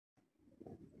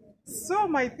So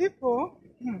my people,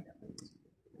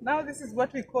 now this is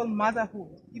what we call motherhood,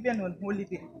 even on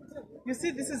holiday. You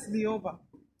see, this is Lioba.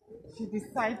 She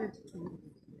decided to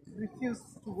refuse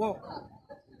to walk,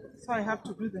 so I have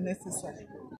to do the necessary.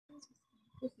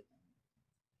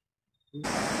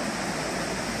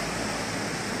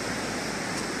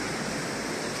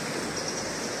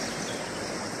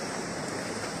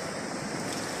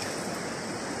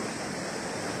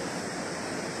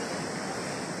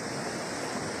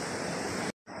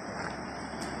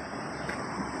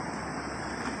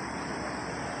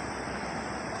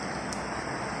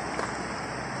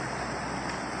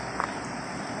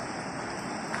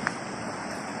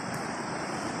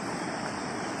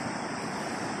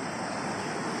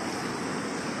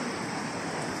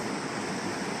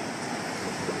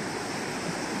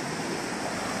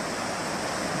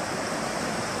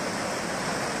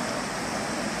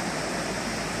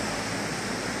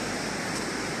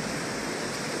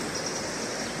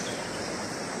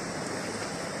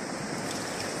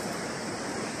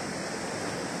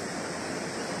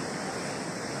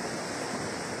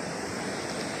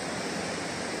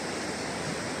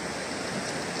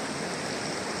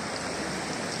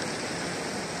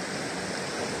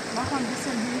 Mach ein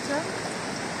bisschen hinter.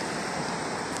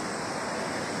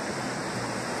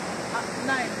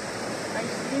 Nein, I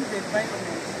think the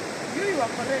environment. You are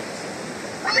correct.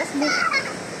 Just move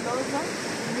closer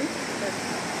to me.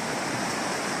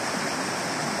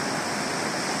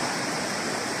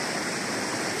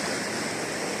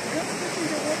 Just put in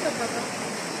the water, Baba.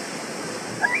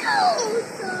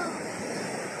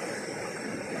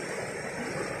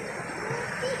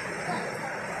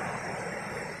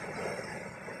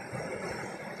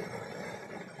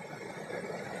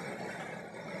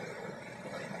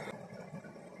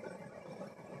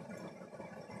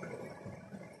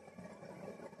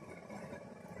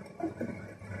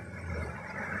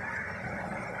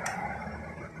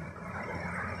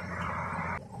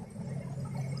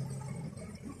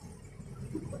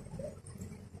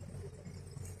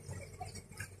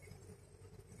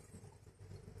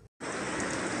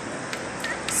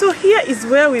 So here is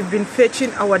where we've been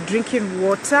fetching our drinking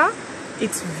water.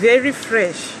 It's very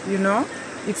fresh, you know.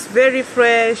 It's very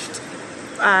fresh,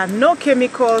 no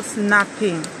chemicals,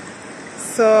 nothing.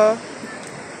 So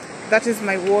that is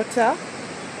my water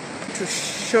to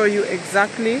show you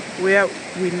exactly where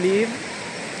we live.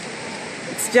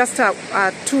 It's just a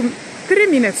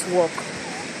 2-3 minutes walk.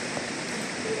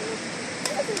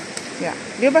 Yeah.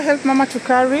 Lioba, help Mama to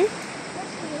carry.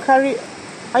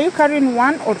 Are you carrying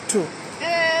 1 or 2?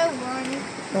 1.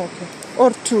 Okay.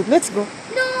 Or 2. Let's go.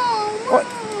 No.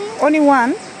 Only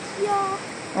 1? Yeah.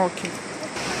 Okay.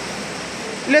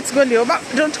 Let's go, Lioba.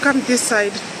 Don't come this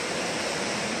side.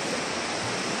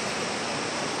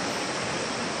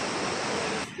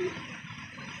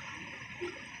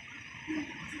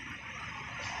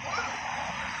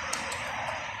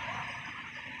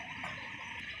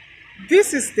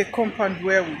 This is the compound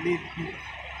where we live.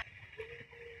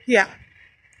 Here.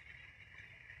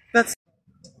 That's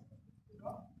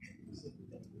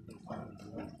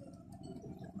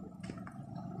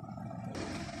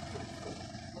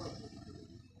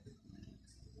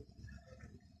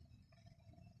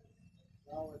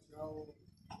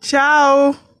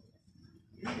ciao.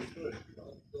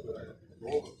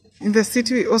 In the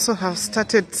city, we also have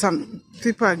started, some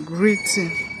people are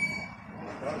greeting.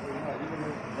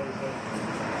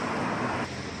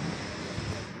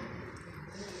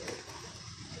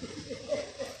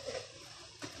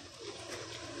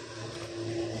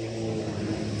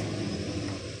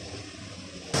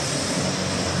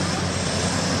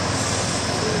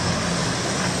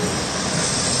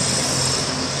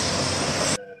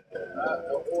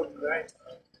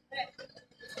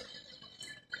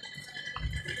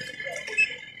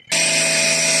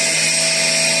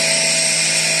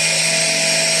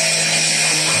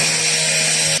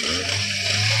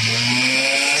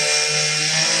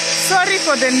 Sorry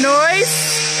for the noise.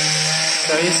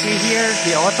 So you see here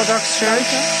the Orthodox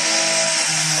Church,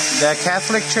 the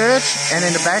Catholic Church, and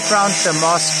in the background the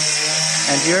mosque.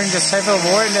 And during the Civil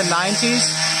War in the 90s,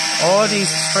 all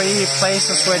these 3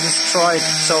 places were destroyed.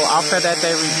 So after that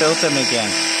they rebuilt them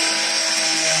again.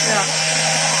 Yeah.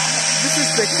 This is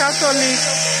the Catholic,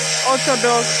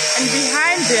 Orthodox, and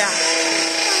behind there,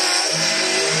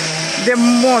 the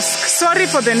mosque. Sorry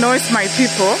for the noise, my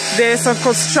people. There's a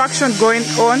construction going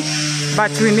on,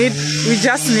 but we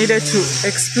just needed to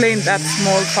explain that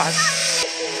small part.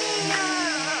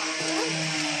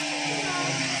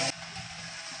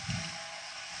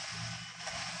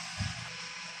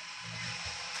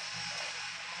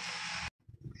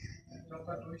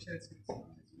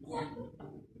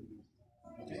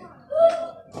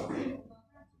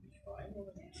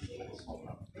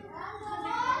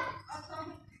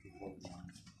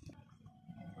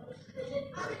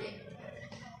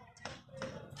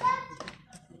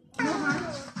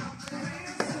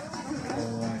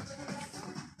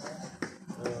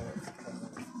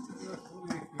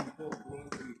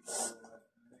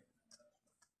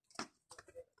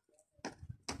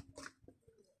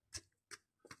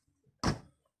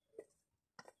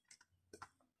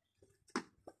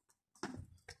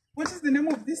 What is the name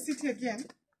of this city again?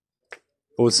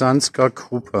 Bosanska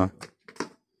Krupa.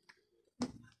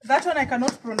 That one I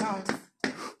cannot pronounce.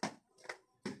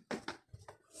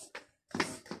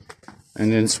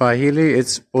 And in Swahili,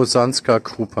 it's Bosanska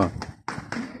Krupa.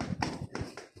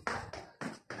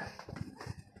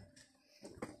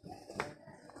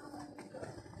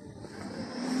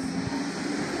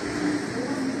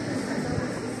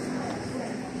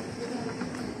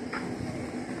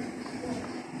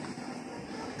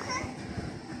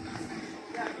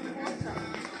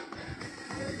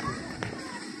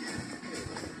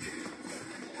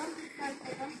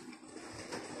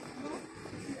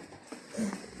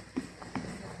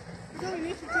 So we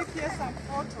need to take here some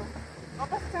photo.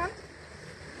 Papa stand.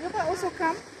 Papa also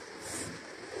come.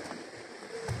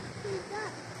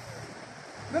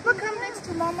 Papa come next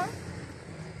to Mama.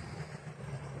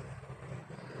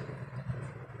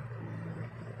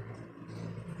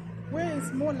 Where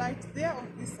is more light, there or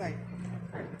this side?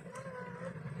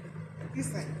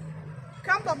 This side.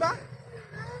 Come, Baba.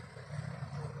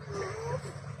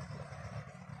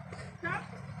 Come.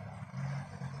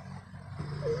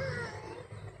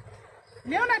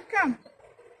 Leonard, come.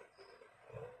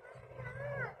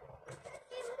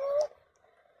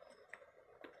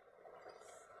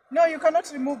 No, you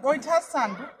cannot remove. Oh, it has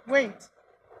sand. Wait.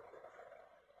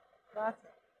 That's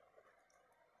it.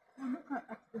 Now look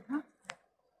at the hat.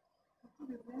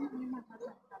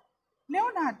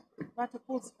 Leonard, but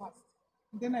pose first.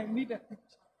 Then I need a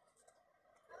picture.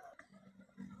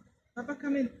 Papa,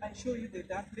 come in. I show you the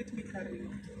dance. Let me carry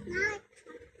you.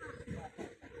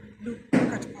 Look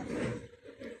at Papa.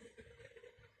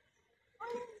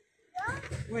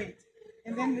 Wait,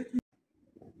 and then let me.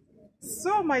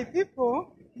 So, my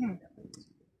people,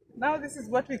 now this is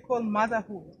what we call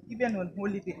motherhood, even on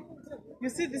holiday. You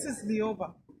see, this is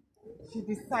Lioba. She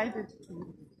decided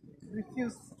to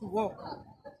refuse to walk,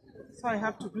 so I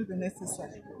have to do the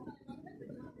necessary.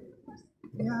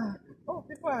 Yeah. Oh,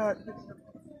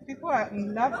 people are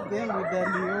in love there with their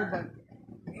Lioba.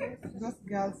 Those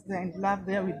girls, they're in love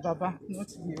there with Baba, not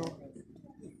Lioba.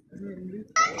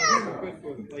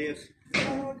 Yes.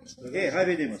 Okay, how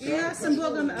do you do it? Yes, and we're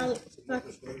gonna.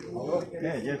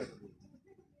 Yeah, yes.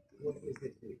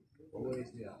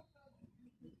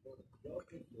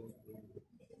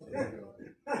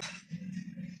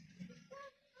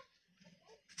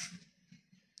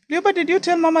 Lioba, did you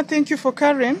tell Mama thank you for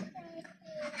carrying?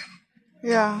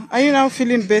 Yeah. Are you now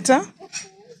feeling better?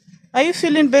 Are you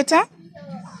feeling better?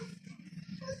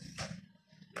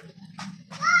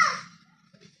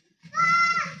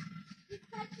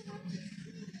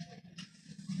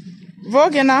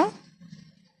 Vogue now?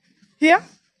 Here?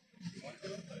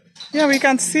 Yeah, we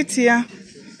can sit here.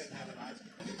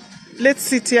 Let's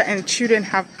sit here and children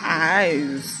have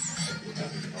eyes.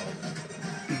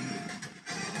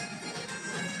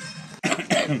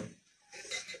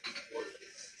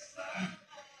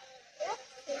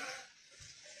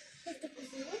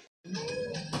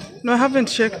 No, I haven't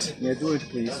checked. Yeah, do it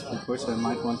please, because I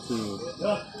might want to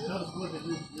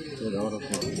get out of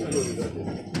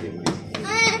it.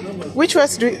 Which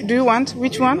ones do you want?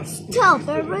 Which one?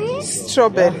 Strawberries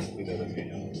Strawberry.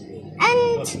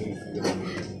 and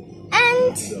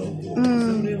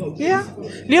Yeah.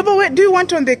 Lioba, wait, do you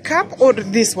want on the cup or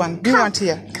this one? Do you want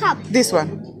here? cup. This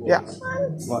one. Yeah.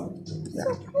 What?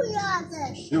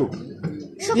 Schokolade. You.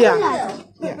 Schokolade.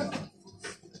 Yeah.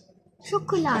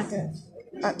 Schokolade.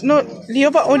 No,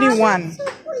 Lioba, only one.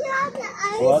 Schokolade.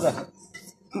 What?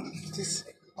 This,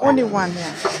 only one,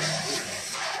 yeah.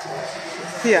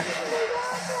 Here.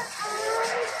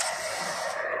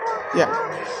 Yeah.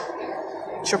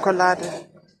 Chocolate.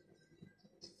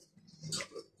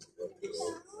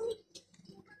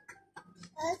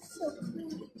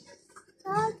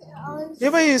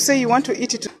 Lioba, you say you want to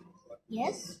eat it.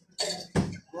 Yes.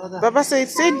 Baba said,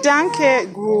 say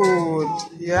danke. Good.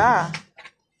 Yeah.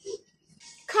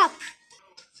 Cup.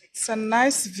 It's a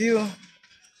nice view.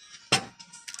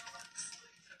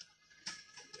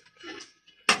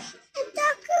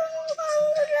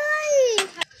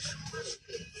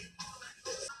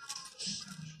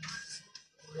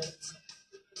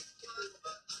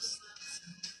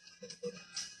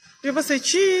 Lioba say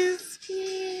cheese.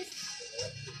 Cheese.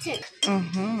 Tick.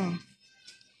 Mm-hmm.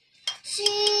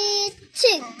 Cheese.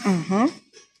 Tick. Mm-hmm.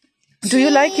 Do you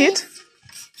like it?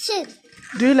 Tick.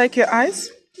 Do you like your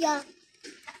eyes? Yeah.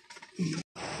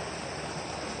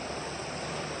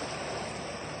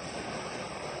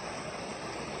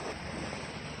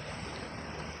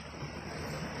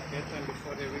 Get them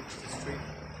before they reach the street.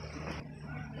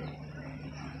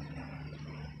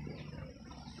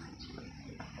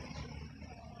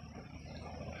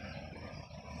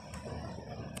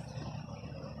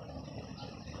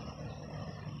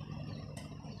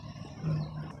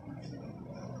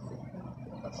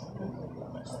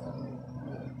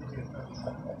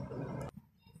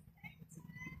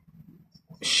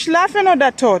 Schlafen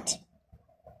oder tot?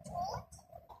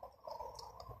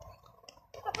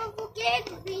 Papa, wo gehen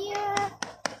wir?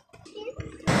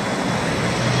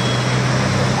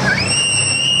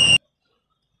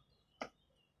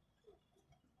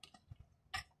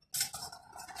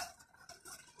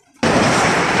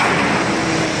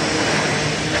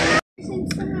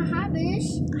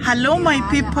 Hello, my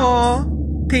people.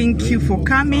 Thank you for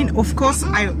coming. Of course,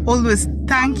 I always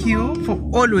thank you for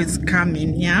always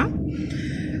coming. Yeah.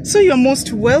 So you're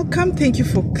most welcome. Thank you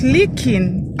for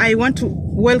clicking. I want to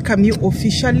welcome you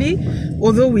officially.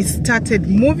 Although we started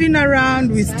moving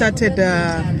around, we started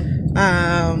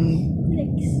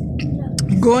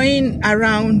going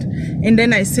around, and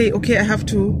then I say, okay, I have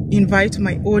to invite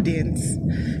my audience.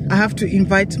 I have to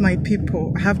invite my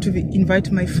people. I have to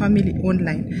invite my family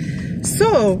online.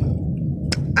 So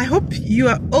I hope you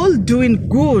are all doing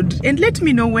good, and let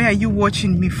me know where are you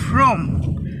watching me from.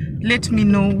 Let me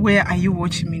know where are you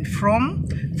watching me from.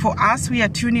 For us, we are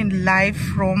tuning live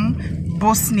from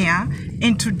Bosnia,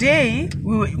 and today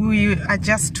we are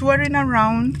just touring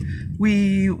around.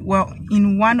 We were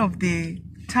in one of the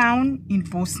town in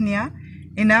Bosnia,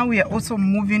 and now we are also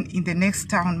moving in the next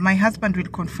town. My husband will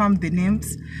confirm the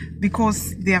names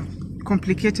because they are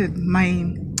complicated.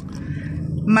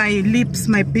 My lips,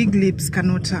 my big lips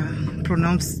cannot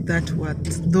pronounce that word,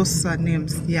 those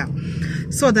names. Yeah,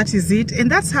 so that is it, and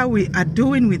that's how we are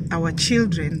doing with our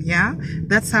children. Yeah,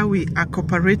 that's how we are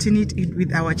cooperating it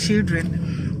with our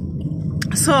children.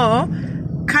 So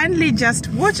kindly just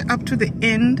watch up to the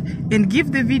end and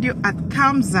give the video a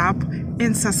thumbs up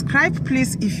and subscribe,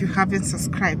 please, if you haven't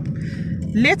subscribed.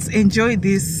 Let's enjoy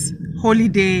this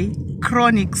holiday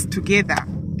chronics together.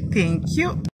 Thank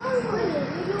you.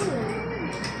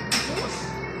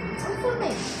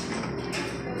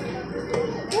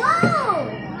 Wow!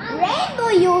 Rainbow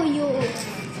yo-yo!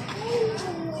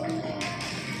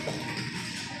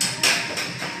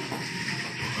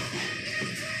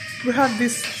 We have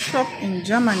this shop in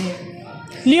Germany.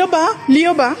 Lioba,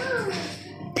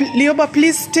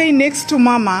 please stay next to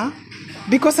Mama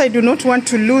because I do not want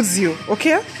to lose you,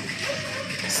 okay?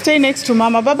 Stay next to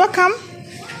Mama. Baba, come.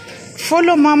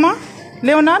 Follow Mama.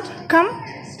 Leonard, come.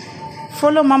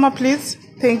 Follow Mama, please.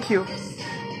 Thank you.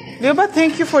 Lioba,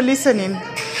 thank you for listening.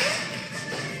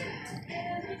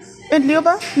 And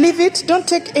Lioba, leave it. Don't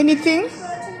take anything.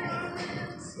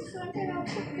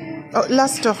 Oh,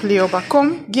 lass doch, Lioba.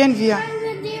 Komm, gehen wir.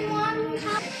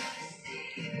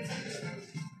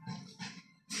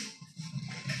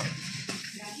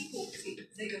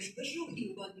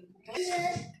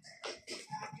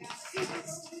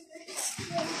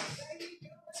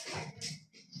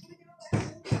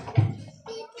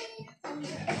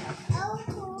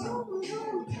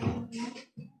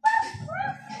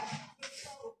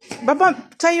 Baba,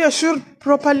 tie your shoe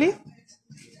properly.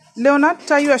 Leonard,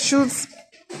 tie your shoes.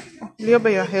 Oh,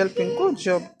 Lioba, you're helping. Good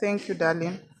job. Thank you,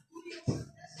 darling.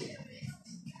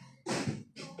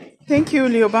 Thank you,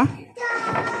 Lioba.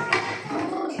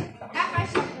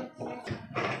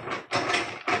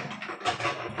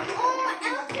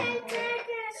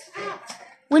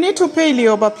 We need to pay,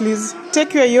 Lioba, please.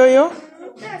 Take your yo-yo.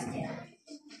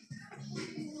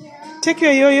 Take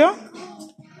your yo-yo.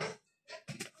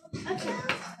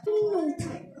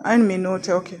 Ein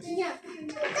Minute, okay.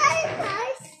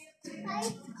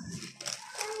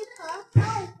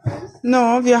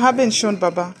 No, wir haben schon,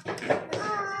 Baba.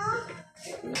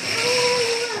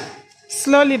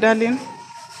 Slowly, darling.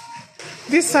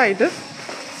 This side.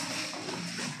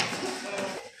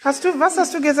 Was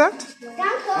hast du gesagt?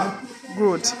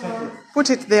 Good.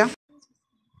 Put it there.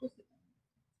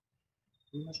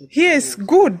 Here is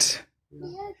good.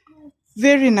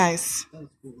 Very nice.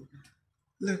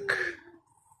 Look.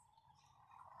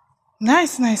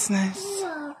 Nice.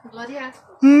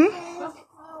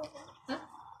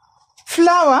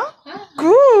 Flower?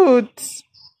 Good.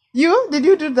 You? Did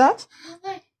you do that?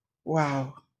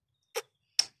 Wow.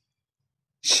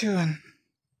 Schön.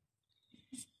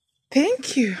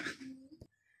 Thank you.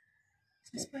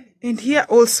 And here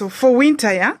also for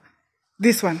winter, yeah?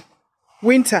 This one.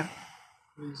 Winter.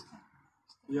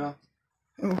 Ja.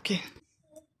 Okay.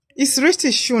 Ist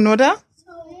richtig schön, oder?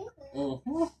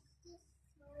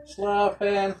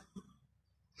 Schlafen.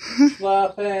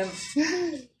 Schlafen.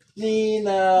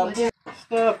 Nina.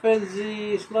 Schlafen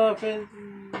Sie. Schlafen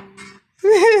Sie.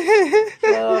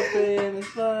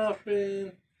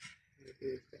 Schlafen.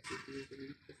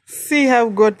 See how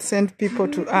God sent people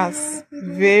to us.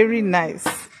 Very nice.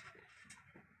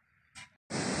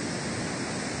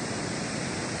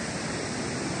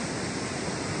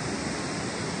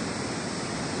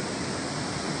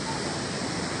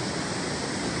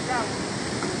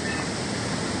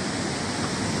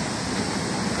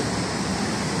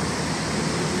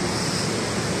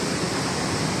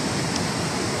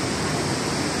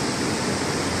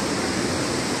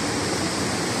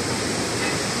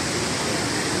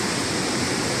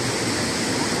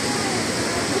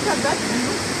 at that view.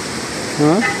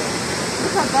 Huh?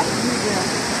 Look at that view there.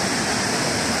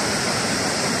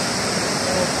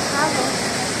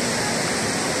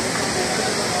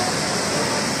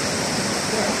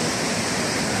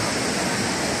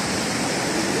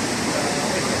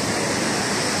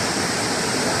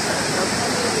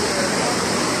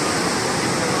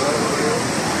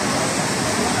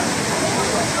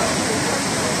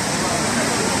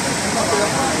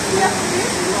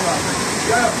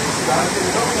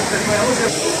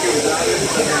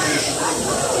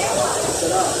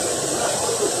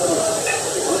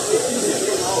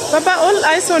 Papa, all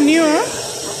eyes on you.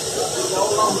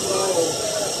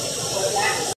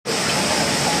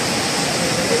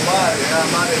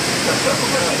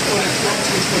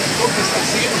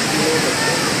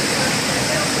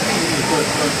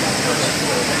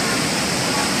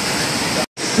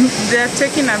 They are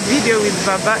taking a video with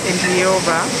Baba and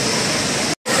Leova.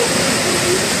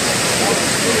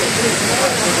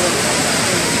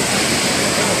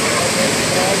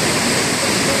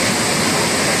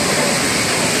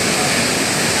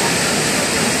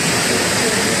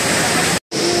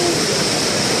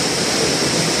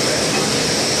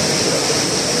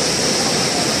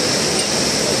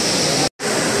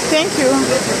 Thank you.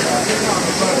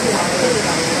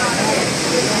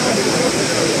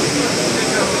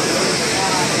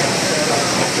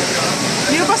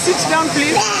 Leova, sit down,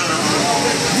 please.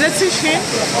 Let's eat.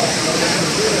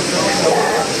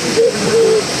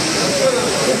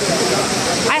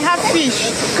 I have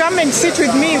fish. Come and sit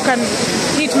with me. You can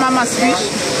eat Mama's fish.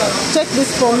 Take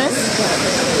this promise.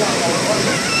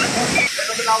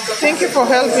 Thank you for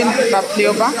helping,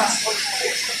 Leova.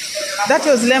 That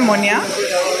was lemon, yeah?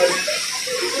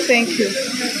 Thank you.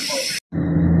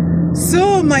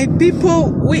 So, my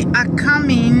people, we are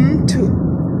coming to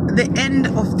the end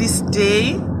of this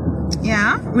day.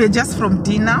 Yeah, we're just from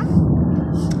dinner.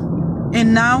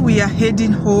 And now we are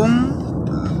heading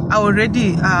home. I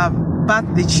already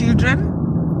bathed the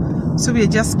children. So, we're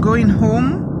just going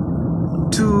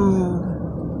home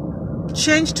to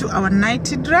change to our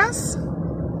nighty dress.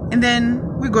 And then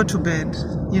we go to bed,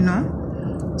 you know.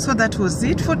 So that was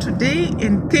it for today,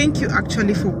 and thank you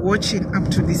actually for watching up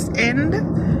to this end.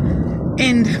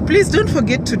 And please don't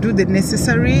forget to do the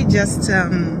necessary. Just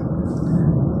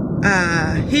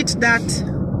hit that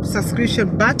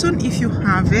subscription button if you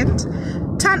haven't.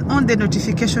 Turn on the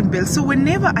notification bell so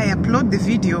whenever I upload the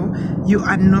video, you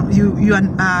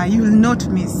will not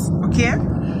miss. Okay?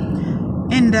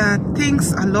 And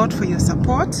thanks a lot for your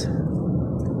support.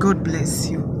 God bless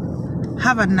you.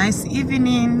 Have a nice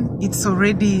evening. It's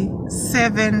already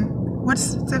 7.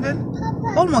 What's 7?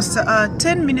 Almost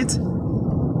 10 minutes.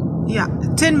 Yeah,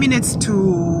 10 minutes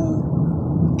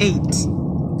to 8.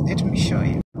 Let me show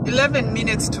you. 11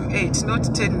 minutes to 8,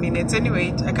 not 10 minutes.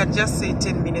 Anyway, I can just say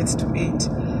 10 minutes to 8.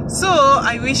 So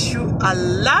I wish you a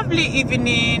lovely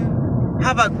evening.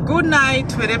 Have a good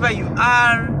night wherever you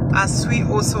are, as we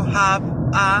also have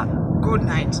a good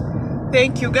night.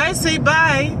 Thank you, guys. Say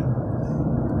bye.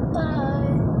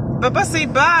 Papa say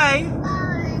bye.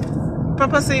 Bye.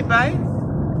 Papa say bye.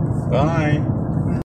 Bye.